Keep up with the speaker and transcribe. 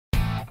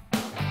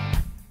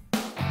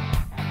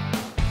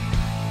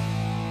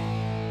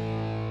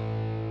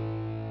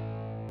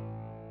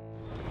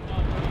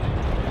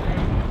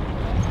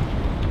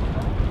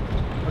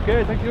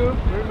Okay, thank you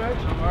very much.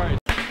 All right.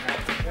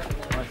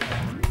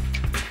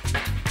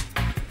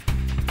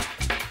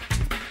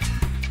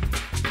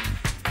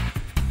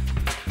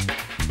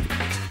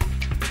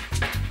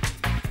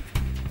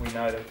 We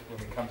know that when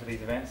we come to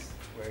these events,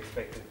 we're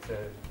expected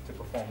to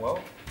perform well.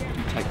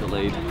 Take the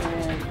lead,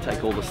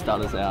 take all the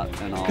stutters out,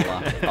 and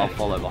I'll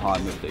follow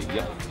behind with the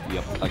yep.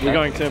 Okay. We're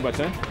going turn by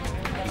turn.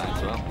 May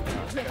as well.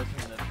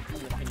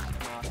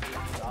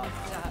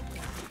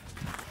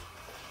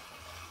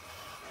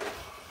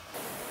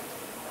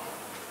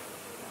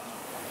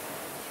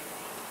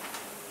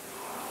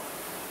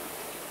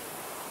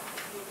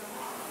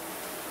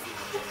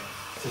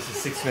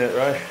 Just a 6-minute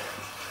row.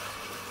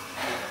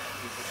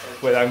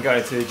 Whether I'm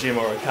going to the gym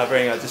or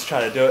recovering, I just try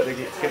to do it to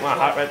get my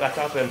heart rate back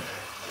up and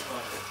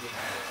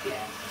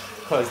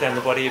close down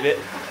the body a bit.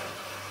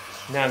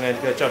 Now I'm going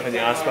to go jump in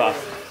the ice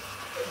bath.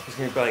 It's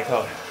going to be bloody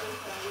cold.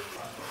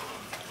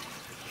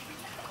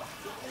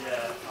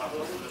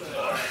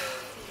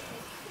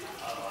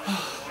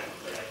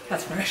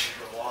 That's fresh.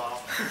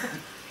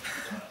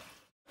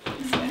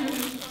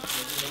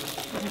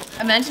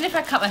 Imagine if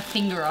I cut my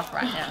finger off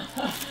right now.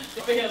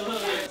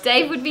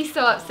 Dave would be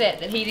so upset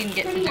that he didn't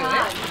get to do it.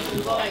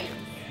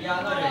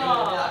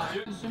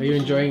 Are you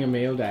enjoying a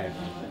meal, Dave?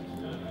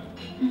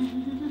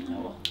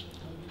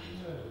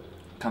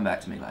 Come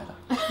back to me later.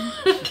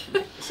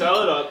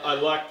 Salad, I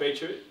like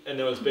beetroot, and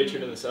there was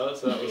beetroot in the salad,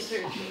 so that was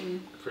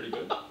pretty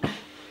good.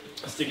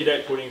 Sticky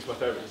date pudding is my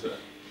favourite dessert.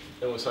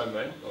 It was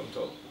homemade, I'm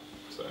told.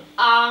 So.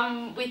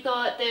 We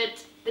thought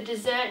that the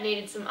dessert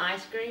needed some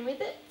ice cream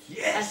with it.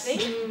 Yes. I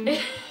think.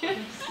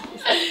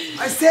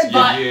 I said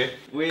that. Yeah.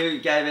 We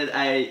gave it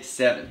a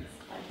 7.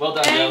 Well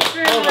done, Thanks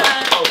girls. very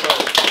much.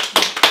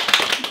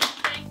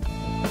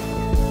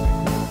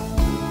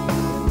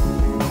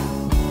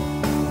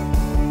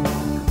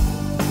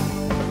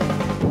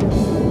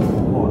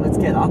 Oh, let's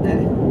get up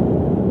there.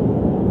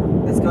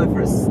 Let's go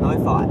for a snow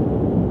fight.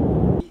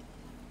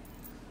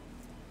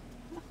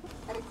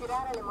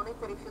 Ritirare le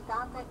monete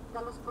rifiutate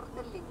dallo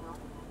sportellino.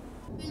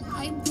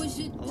 I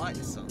like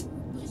this song.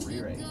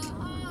 Re-rate.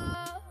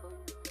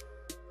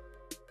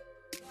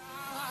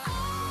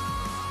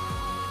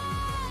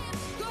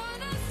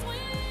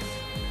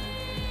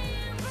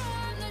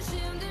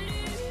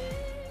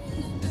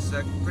 It's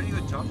a pretty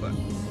good chocolate.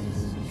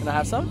 Can I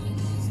have some?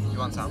 You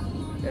want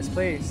some? Yes,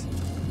 please.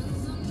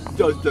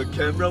 Does the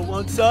camera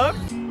want some?